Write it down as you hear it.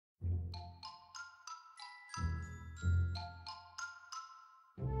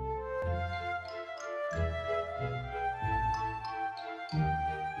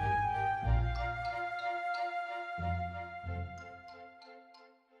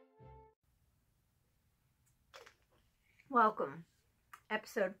Welcome,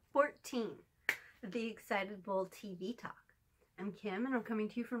 episode 14 of the Excited Bull TV Talk. I'm Kim, and I'm coming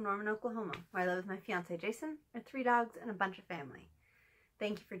to you from Norman, Oklahoma, where I live with my fiance Jason, our 3 dogs, and a bunch of family.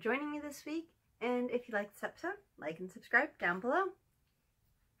 Thank you for joining me this week, and if you like this episode, like and subscribe down below.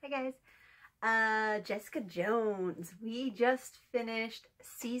 Hey guys, Jessica Jones. We just finished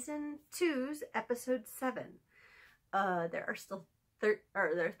season 2's episode 7. There are still 13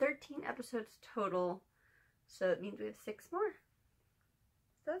 episodes total. So it means we have 6 more.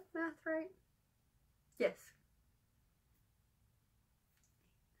 Is that math right? Yes.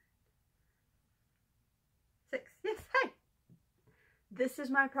 6. Yes, hi! This is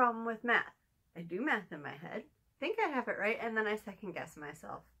my problem with math. I do math in my head, think I have it right, and then I second guess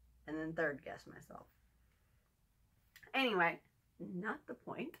myself. And then third guess myself. Anyway, not the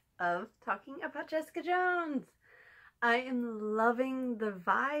point of talking about Jessica Jones. I am loving the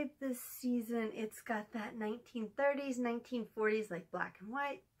vibe this season. It's got that 1930s, 1940s, like black and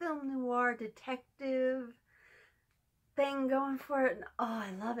white, film noir, detective thing going for it. And oh, I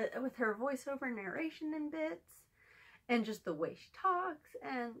love it with her voiceover narration in bits and just the way she talks.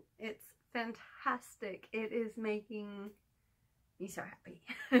 And it's fantastic. It is making me so happy.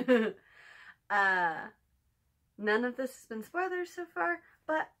 None of this has been spoilers so far,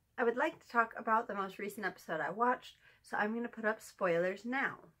 but I would like to talk about the most recent episode I watched. So I'm going to put up spoilers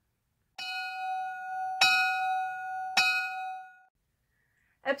now.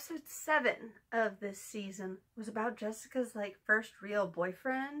 Episode 7 of this season was about Jessica's first real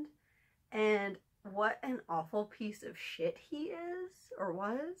boyfriend and what an awful piece of shit he is or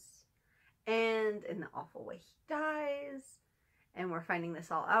was, and in the awful way he dies. And we're finding this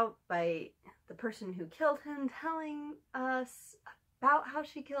all out by the person who killed him telling us about how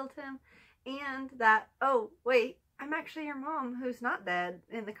she killed him, and that, oh wait, I'm actually your mom who's not dead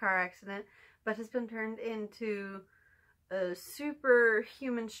in the car accident, but has been turned into a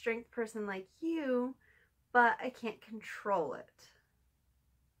superhuman strength person like you, but I can't control it.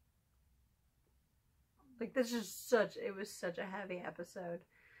 This is it was such a heavy episode.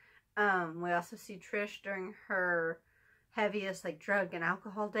 We also see Trish during her heaviest drug and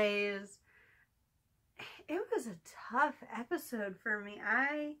alcohol days. It was a tough episode for me.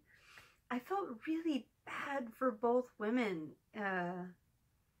 I felt really bad for both women.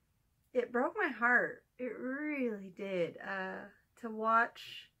 It broke my heart. It really did. To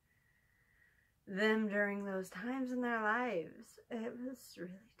watch them during those times in their lives. It was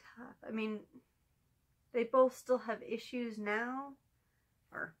really tough. I mean, they both still have issues now.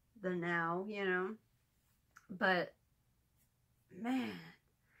 Or the now, you know. But, man,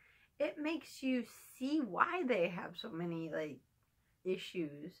 it makes you see why they have so many,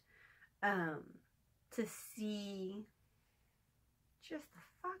 issues. To see just the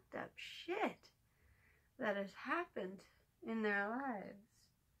fucked up shit that has happened in their lives.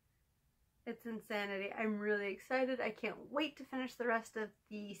 It's insanity. I'm really excited. I can't wait to finish the rest of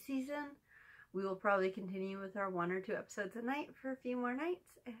the season. We will probably continue with our 1 or 2 episodes a night for a few more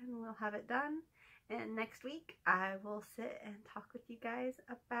nights, and we'll have it done. And next week, I will sit and talk with you guys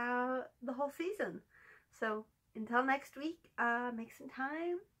about the whole season. So, until next week, make some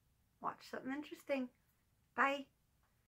time. Watch something interesting. Bye.